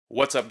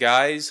What's up,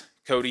 guys?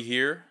 Cody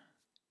here,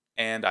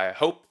 and I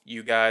hope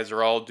you guys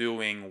are all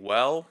doing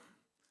well.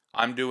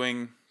 I'm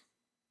doing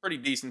pretty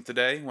decent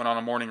today. Went on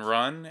a morning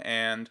run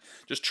and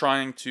just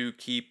trying to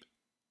keep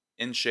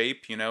in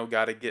shape,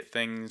 got to get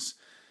things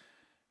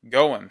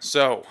going.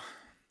 So,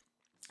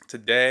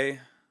 today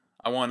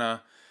I want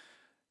to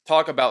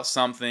talk about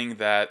something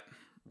that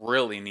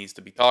really needs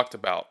to be talked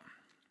about.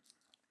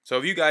 So,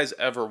 have you guys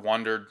ever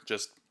wondered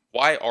just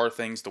why are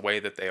things the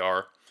way that they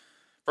are?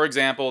 For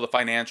example, the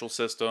financial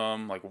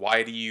system, like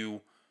why do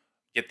you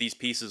get these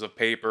pieces of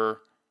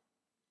paper?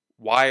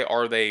 Why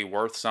are they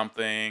worth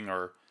something?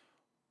 Or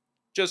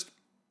just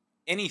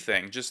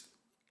anything? Just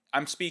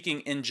I'm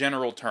speaking in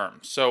general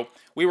terms. So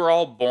we were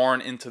all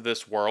born into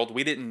this world.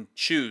 We didn't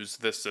choose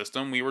this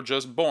system. We were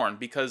just born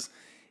because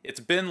it's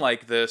been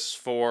like this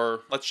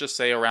for, let's just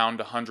say, around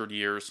 100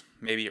 years,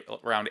 maybe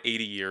around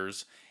 80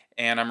 years.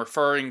 And I'm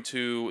referring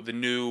to the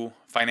new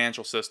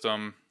financial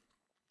system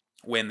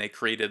when they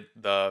created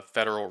the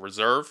Federal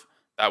Reserve.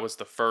 That was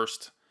the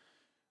first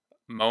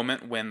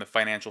moment when the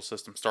financial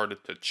system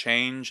started to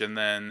change. And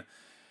then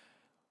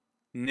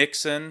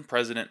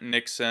President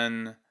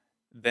Nixon,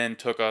 then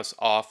took us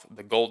off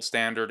the gold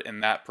standard,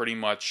 and that pretty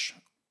much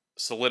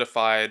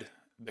solidified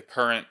the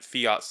current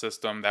fiat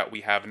system that we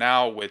have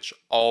now, which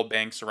all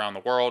banks around the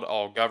world,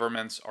 all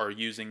governments are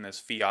using this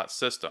fiat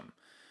system.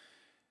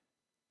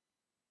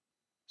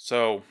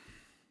 So,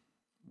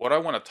 what I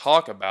want to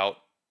talk about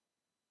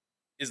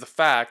is the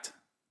fact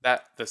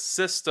that the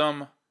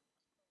system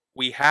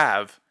we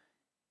have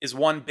is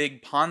one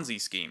big Ponzi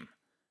scheme.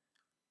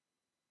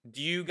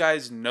 Do you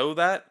guys know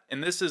that?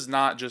 And this is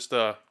not just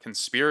a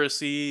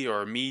conspiracy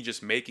or me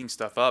just making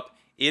stuff up.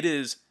 It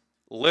is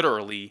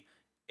literally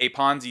a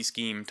Ponzi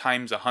scheme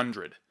times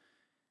 100.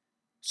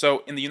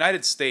 So in the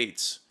United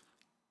States,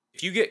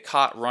 if you get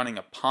caught running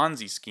a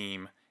Ponzi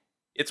scheme,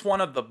 it's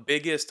one of the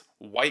biggest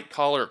white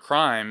collar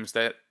crimes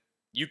that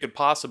you could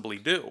possibly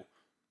do.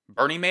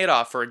 Bernie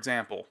Madoff, for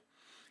example,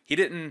 he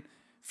didn't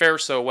fare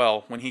so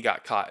well when he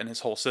got caught and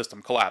his whole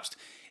system collapsed.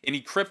 Any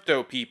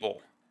crypto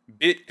people,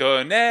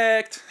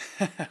 BitConnect.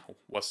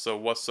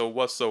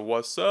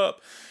 What's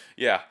up?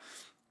 Yeah.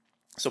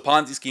 So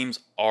Ponzi schemes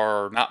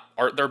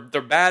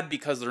they're bad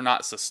because they're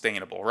not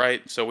sustainable,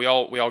 right? So we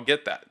all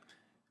get that.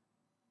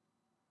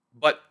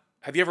 But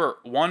have you ever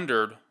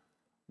wondered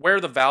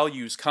where the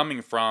value's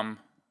coming from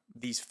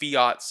these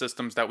fiat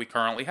systems that we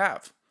currently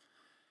have?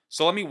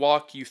 So let me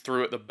walk you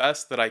through it the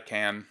best that I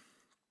can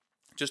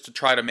just to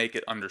try to make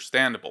it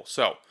understandable.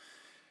 So,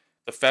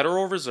 the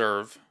Federal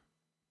Reserve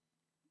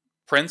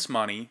prints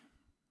money.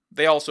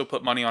 They also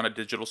put money on a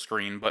digital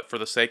screen, but for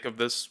the sake of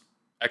this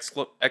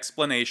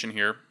explanation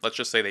here, let's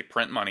just say they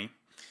print money.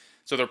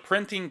 So they're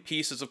printing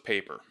pieces of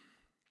paper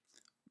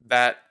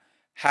that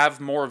have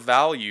more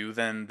value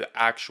than the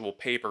actual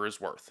paper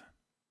is worth.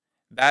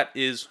 That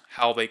is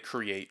how they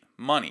create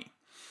money.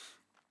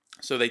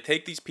 So they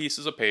take these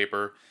pieces of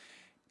paper,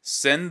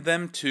 send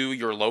them to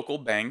your local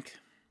bank.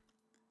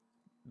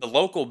 The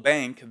local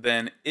bank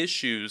then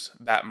issues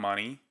that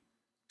money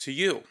to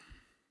you.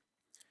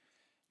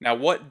 Now,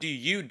 what do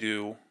you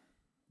do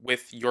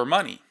with your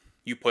money?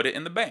 You put it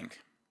in the bank.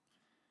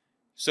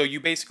 So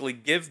you basically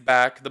give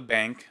back the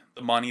bank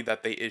the money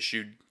that they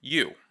issued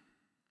you.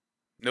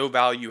 No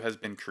value has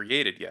been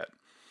created yet.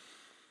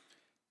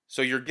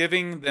 So you're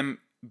giving them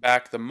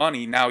back the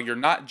money. Now, you're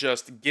not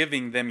just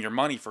giving them your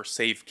money for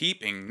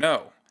safekeeping.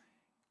 No.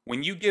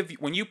 When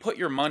you put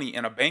your money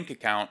in a bank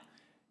account,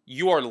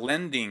 you are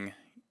lending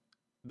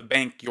the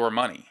bank your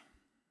money.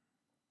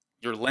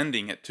 You're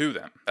lending it to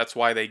them. That's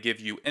why they give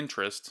you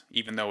interest,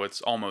 even though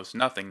it's almost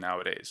nothing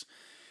nowadays.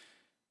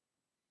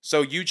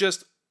 So you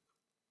just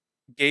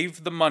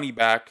gave the money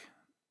back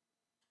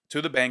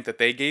to the bank that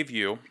they gave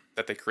you,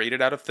 that they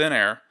created out of thin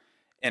air,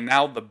 and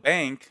now the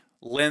bank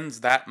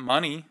lends that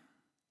money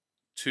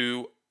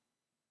to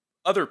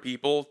other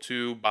people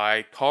to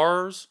buy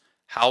cars,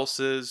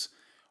 houses,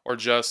 or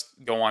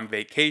just go on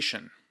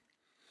vacation.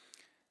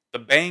 The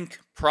bank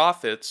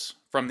profits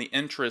from the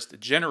interest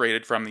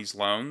generated from these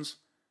loans.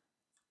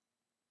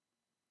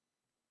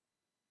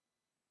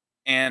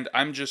 And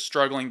I'm just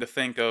struggling to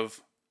think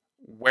of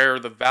where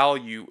the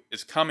value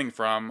is coming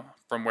from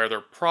where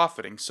they're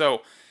profiting.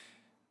 So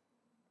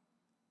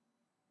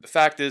the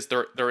fact is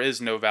there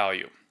is no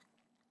value.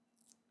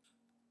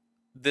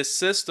 This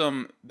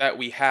system that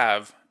we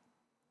have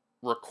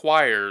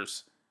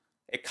requires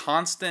a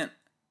constant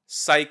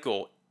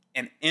cycle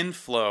and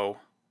inflow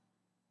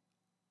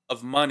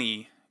of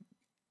money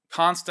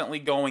constantly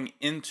going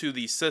into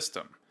the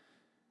system.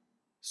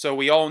 So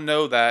we all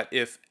know that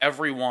if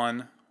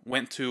everyone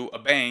went to a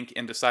bank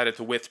and decided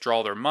to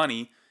withdraw their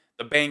money,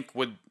 the bank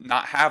would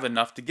not have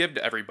enough to give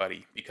to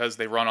everybody because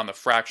they run on the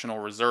fractional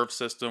reserve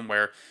system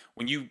where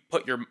when you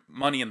put your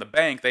money in the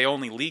bank, they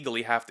only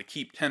legally have to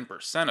keep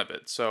 10% of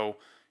it. So,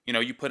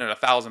 you put in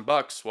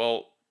 $1,000,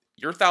 well,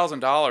 your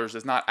 $1,000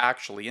 is not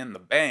actually in the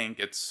bank.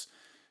 It's,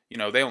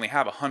 they only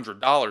have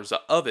 $100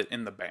 of it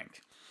in the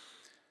bank.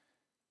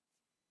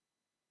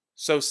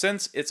 So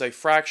since it's a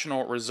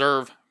fractional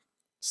reserve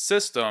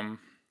system,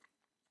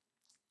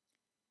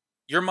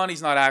 your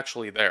money's not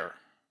actually there.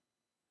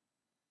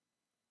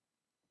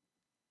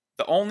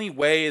 The only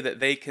way that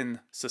they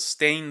can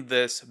sustain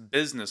this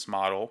business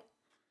model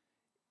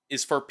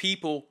is for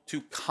people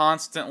to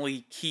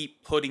constantly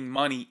keep putting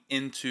money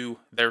into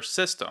their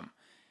system.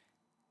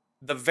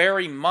 The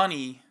very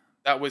money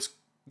that was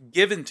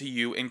given to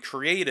you and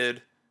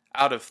created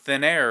out of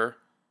thin air,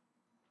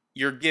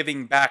 you're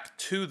giving back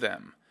to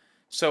them.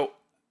 So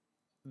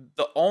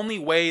the only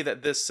way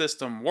that this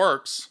system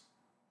works,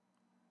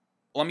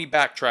 let me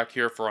backtrack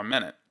here for a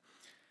minute.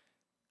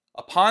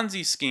 A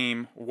Ponzi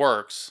scheme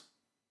works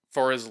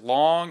for as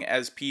long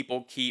as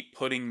people keep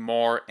putting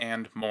more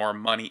and more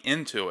money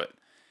into it.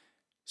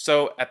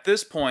 So at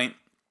this point,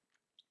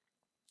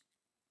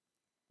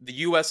 the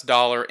US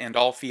dollar and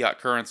all fiat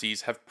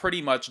currencies have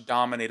pretty much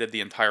dominated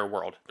the entire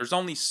world. There's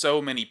only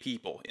so many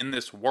people in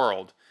this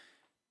world.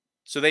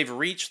 So they've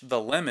reached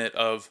the limit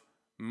of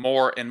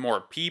more and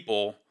more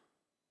people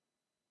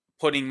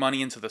putting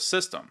money into the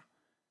system.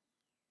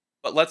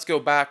 But let's go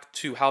back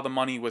to how the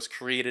money was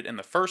created in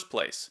the first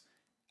place,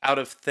 out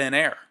of thin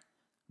air.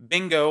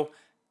 Bingo,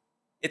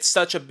 it's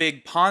such a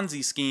big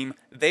Ponzi scheme,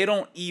 they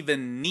don't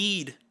even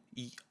need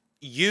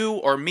you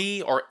or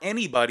me or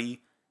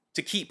anybody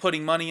to keep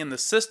putting money in the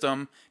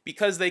system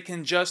because they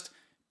can just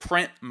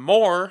print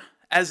more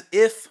as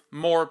if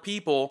more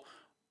people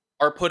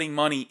are putting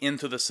money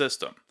into the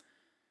system.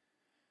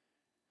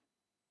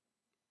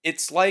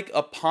 It's like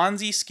a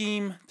Ponzi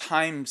scheme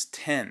times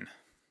 10.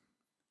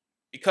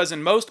 Because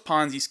in most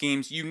Ponzi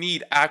schemes, you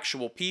need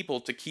actual people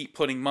to keep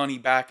putting money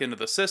back into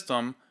the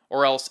system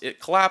or else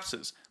it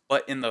collapses.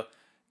 But in the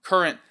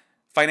current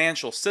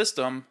financial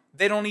system,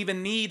 they don't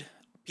even need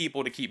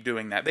people to keep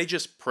doing that. They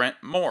just print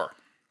more.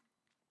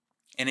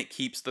 And it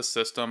keeps the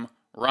system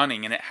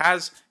running. And it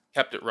has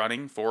kept it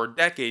running for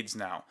decades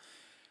now.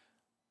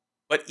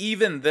 But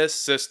even this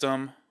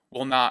system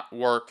will not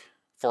work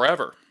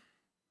forever.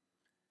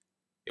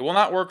 It will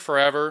not work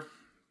forever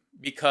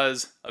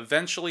because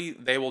eventually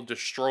they will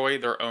destroy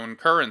their own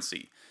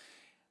currency.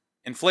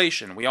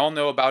 Inflation. We all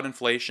know about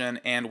inflation,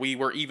 and we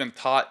were even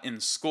taught in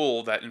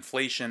school that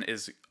inflation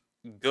is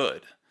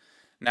good.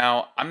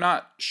 Now, I'm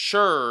not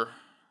sure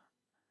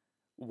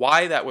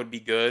why that would be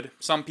good.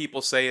 Some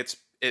people say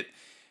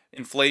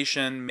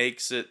inflation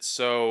makes it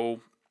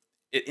so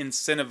it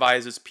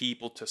incentivizes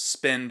people to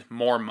spend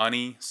more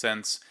money,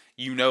 since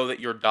you know that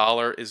your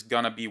dollar is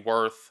going to be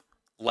worth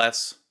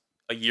less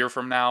a year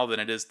from now than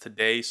it is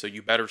today, so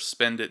you better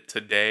spend it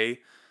today.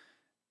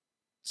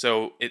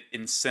 So it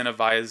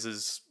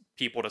incentivizes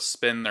people to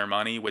spend their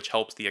money, which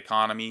helps the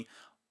economy.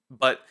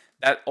 But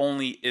that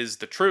only is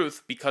the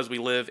truth because we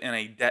live in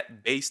a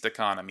debt-based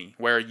economy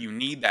where you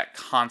need that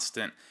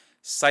constant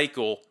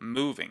cycle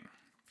moving.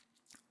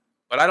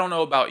 But I don't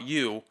know about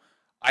you.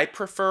 I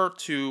prefer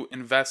to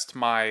invest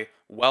my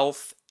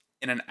wealth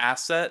in an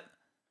asset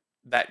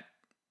that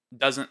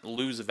doesn't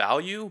lose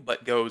value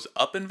but goes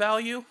up in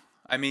value.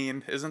 I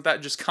mean, isn't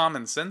that just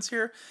common sense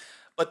here?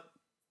 But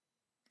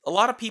a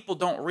lot of people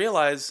don't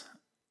realize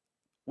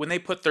when they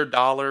put their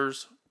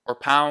dollars or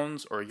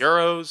pounds or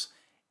euros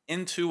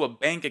into a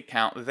bank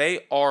account,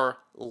 they are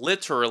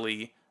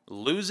literally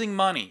losing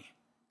money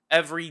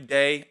every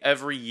day,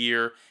 every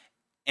year,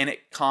 and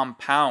it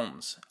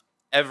compounds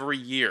every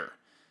year.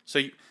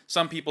 So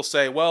some people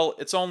say, well,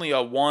 it's only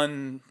a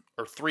 1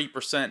 or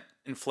 3%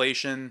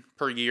 inflation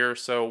per year,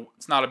 so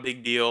it's not a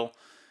big deal.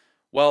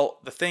 Well,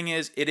 the thing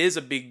is, it is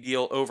a big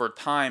deal over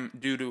time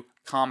due to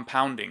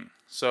compounding.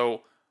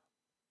 So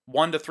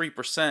 1 to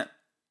 3%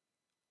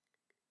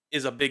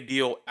 is a big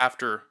deal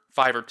after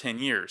 5 or 10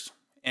 years.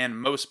 And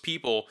most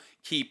people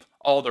keep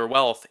all their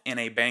wealth in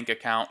a bank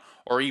account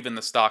or even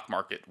the stock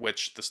market,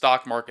 which the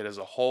stock market is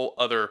a whole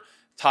other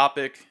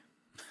topic.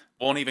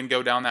 Won't even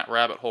go down that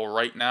rabbit hole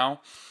right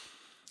now.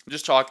 I'm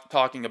just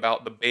talking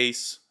about the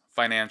base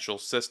financial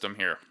system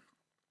here.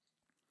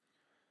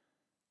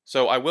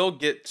 So I will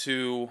get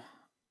to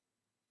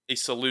a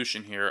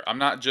solution here. I'm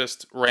not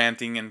just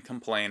ranting and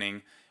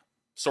complaining.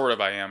 Sort of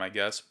I am, I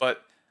guess.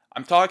 But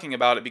I'm talking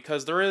about it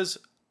because there is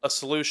a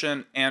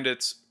solution, and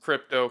it's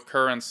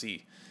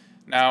cryptocurrency.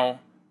 Now,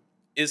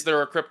 is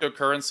there a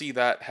cryptocurrency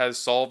that has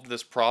solved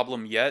this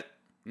problem yet?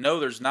 No,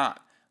 there's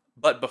not.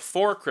 But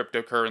before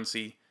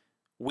cryptocurrency,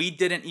 we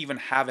didn't even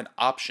have an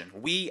option.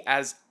 We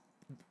as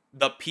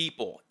the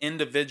people,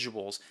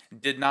 individuals,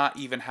 did not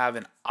even have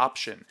an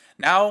option.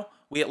 Now,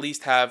 we at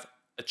least have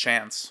a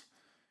chance.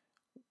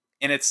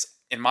 And it's,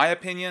 in my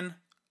opinion,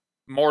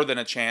 more than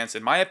a chance.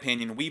 In my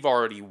opinion, we've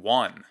already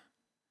won.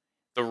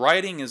 The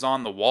writing is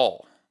on the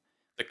wall.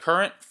 The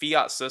current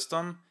fiat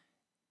system,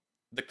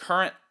 the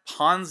current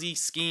Ponzi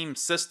scheme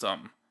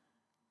system,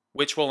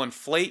 which will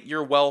inflate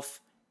your wealth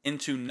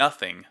into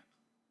nothing.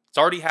 It's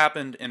already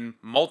happened in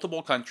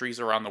multiple countries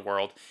around the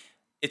world.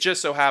 It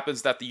just so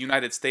happens that the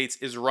United States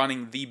is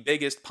running the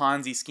biggest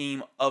Ponzi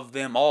scheme of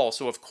them all.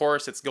 So of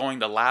course it's going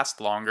to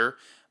last longer,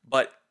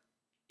 but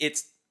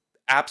it's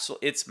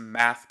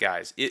math,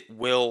 guys. It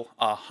will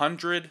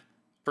 100%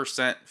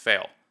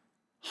 fail.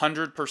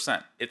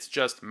 100%. It's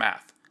just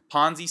math.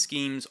 Ponzi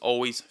schemes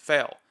always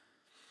fail.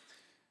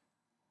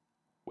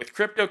 With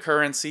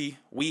cryptocurrency,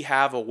 we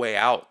have a way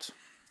out.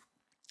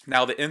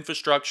 Now, the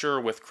infrastructure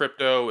with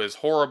crypto is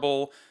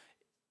horrible.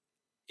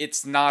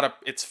 It's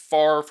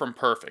far from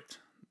perfect.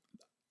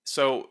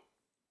 So,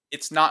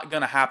 it's not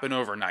going to happen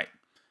overnight.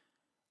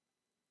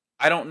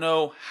 I don't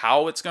know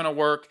how it's going to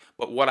work,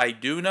 but what I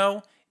do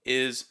know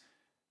is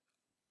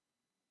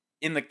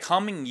in the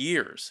coming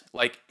years,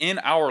 like in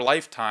our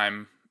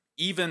lifetime,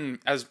 even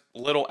as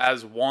little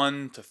as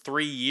 1 to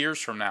 3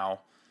 years from now,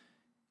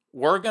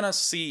 we're going to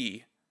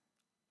see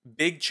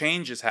big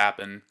changes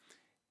happen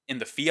in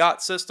the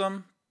fiat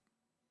system,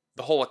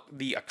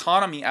 the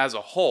economy as a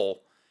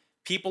whole.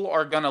 People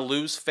are going to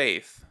lose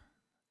faith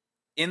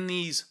in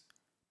these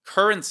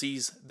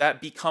currencies that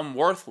become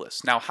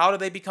worthless. Now, how do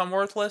they become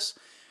worthless?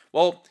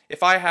 Well,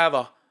 if I have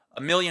 $1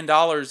 million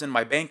in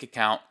my bank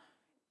account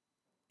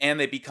and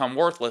they become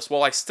worthless,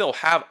 well, I still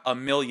have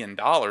 $1 million.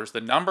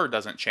 The number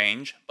doesn't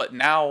change, but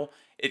now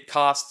it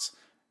costs,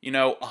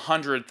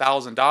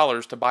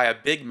 $100,000 to buy a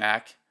Big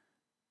Mac.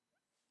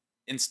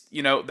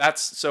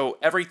 So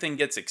everything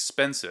gets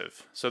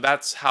expensive. So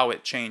that's how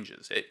it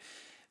changes.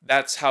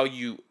 That's how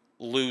you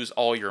lose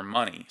all your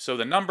money. So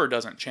the number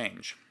doesn't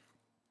change.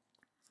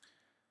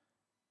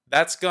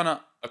 That's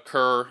gonna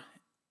occur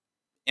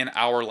in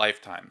our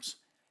lifetimes.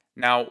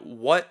 Now,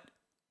 what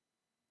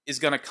is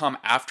gonna come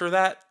after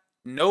that?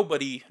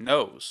 Nobody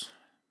knows.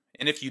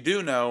 And if you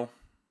do know,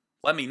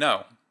 let me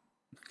know,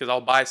 because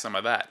I'll buy some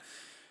of that.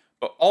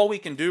 But all we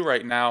can do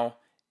right now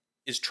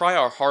is try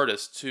our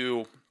hardest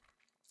to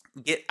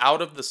get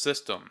out of the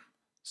system.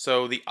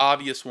 So the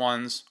obvious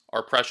ones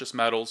are precious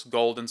metals,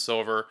 gold and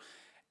silver,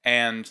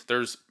 and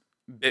there's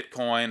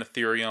Bitcoin,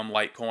 Ethereum,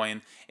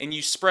 Litecoin, and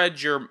you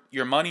spread your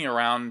money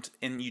around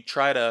and you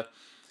try to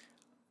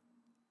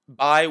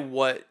buy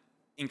what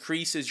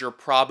increases your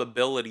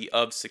probability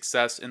of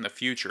success in the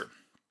future.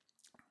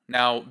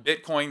 Now,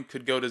 Bitcoin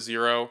could go to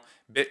zero.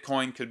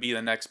 Bitcoin could be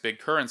the next big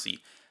currency.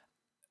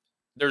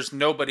 There's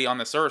nobody on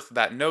this earth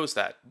that knows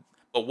that.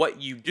 But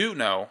what you do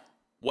know,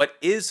 what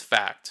is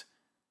fact,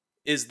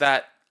 is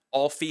that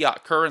all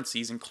fiat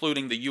currencies,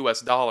 including the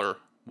US dollar,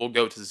 will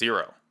go to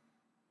zero.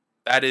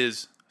 That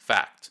is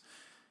fact.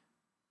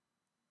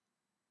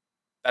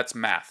 That's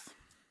math.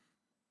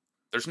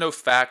 There's no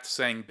fact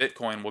saying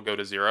Bitcoin will go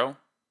to zero.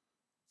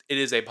 It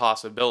is a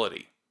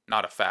possibility,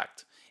 not a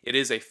fact. It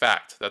is a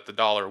fact that the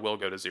dollar will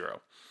go to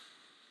zero.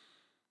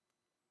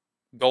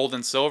 Gold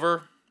and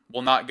silver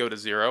will not go to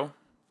zero.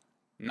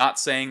 Not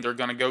saying they're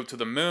going to go to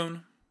the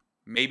moon.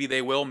 Maybe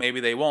they will, maybe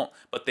they won't.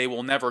 But they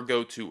will never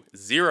go to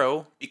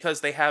zero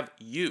because they have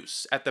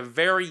use. At the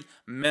very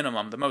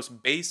minimum, the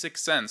most basic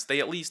sense, they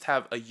at least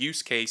have a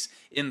use case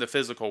in the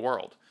physical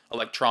world.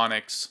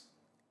 Electronics,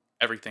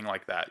 everything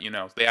like that.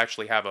 They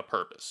actually have a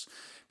purpose.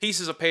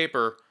 Pieces of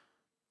paper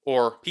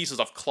or pieces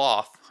of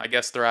cloth, I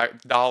guess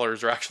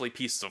dollars are actually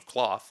pieces of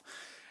cloth.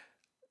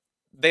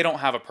 They don't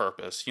have a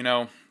purpose,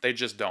 they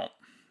just don't.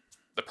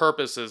 The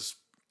purpose is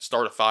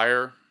start a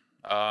fire,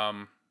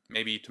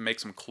 maybe to make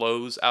some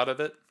clothes out of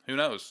it. Who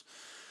knows?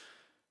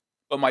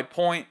 But my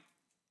point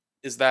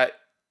is that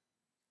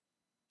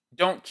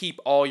don't keep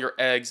all your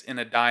eggs in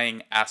a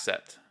dying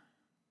asset.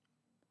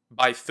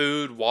 Buy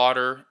food,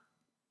 water,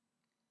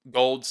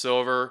 gold,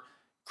 silver,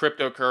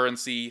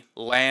 cryptocurrency,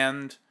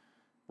 land,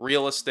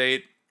 real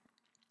estate.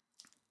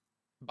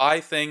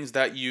 Buy things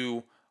that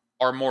you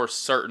are more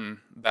certain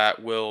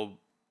that will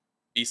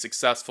be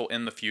successful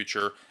in the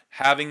future,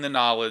 having the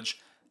knowledge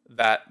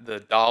that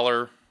the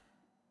dollar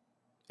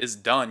is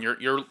done.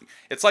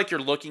 It's like you're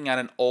looking at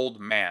an old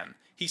man.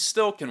 He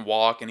still can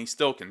walk and he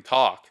still can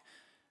talk,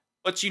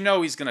 but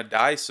he's going to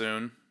die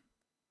soon.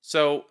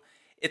 So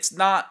it's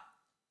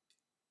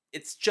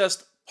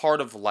just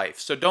part of life.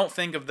 So don't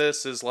think of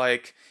this as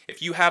like,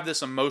 if you have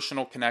this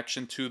emotional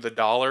connection to the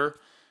dollar,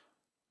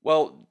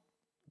 well,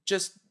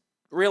 just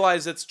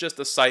realize it's just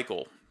a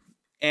cycle.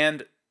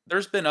 And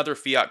there's been other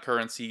fiat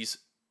currencies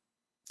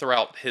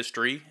throughout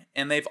history,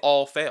 and they've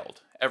all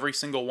failed. Every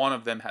single one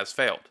of them has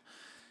failed.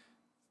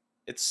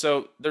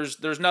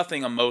 There's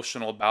nothing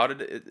emotional about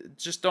it.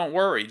 Just don't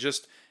worry.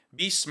 Just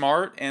be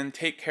smart and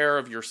take care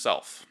of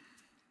yourself.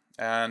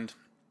 And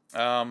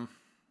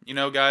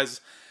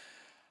guys,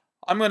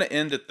 I'm going to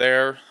end it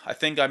there. I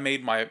think I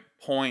made my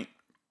point.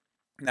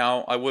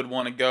 Now, I would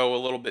want to go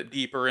a little bit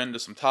deeper into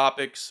some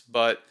topics,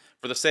 but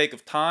for the sake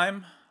of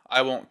time,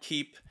 I won't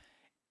keep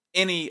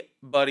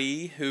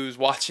anybody who's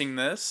watching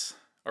this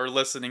or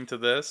listening to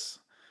this.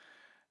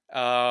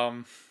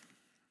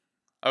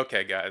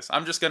 Okay, guys,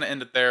 I'm just going to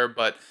end it there,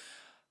 but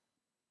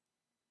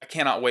I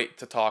cannot wait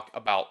to talk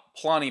about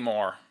plenty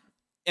more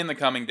in the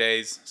coming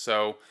days.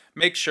 So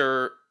make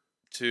sure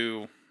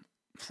to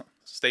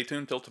stay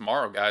tuned till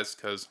tomorrow, guys,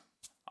 because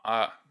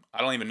I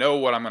don't even know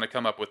what I'm going to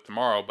come up with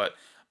tomorrow, but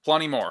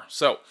plenty more.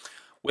 So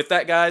with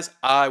that, guys,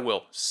 I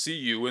will see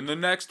you in the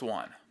next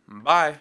one. Bye.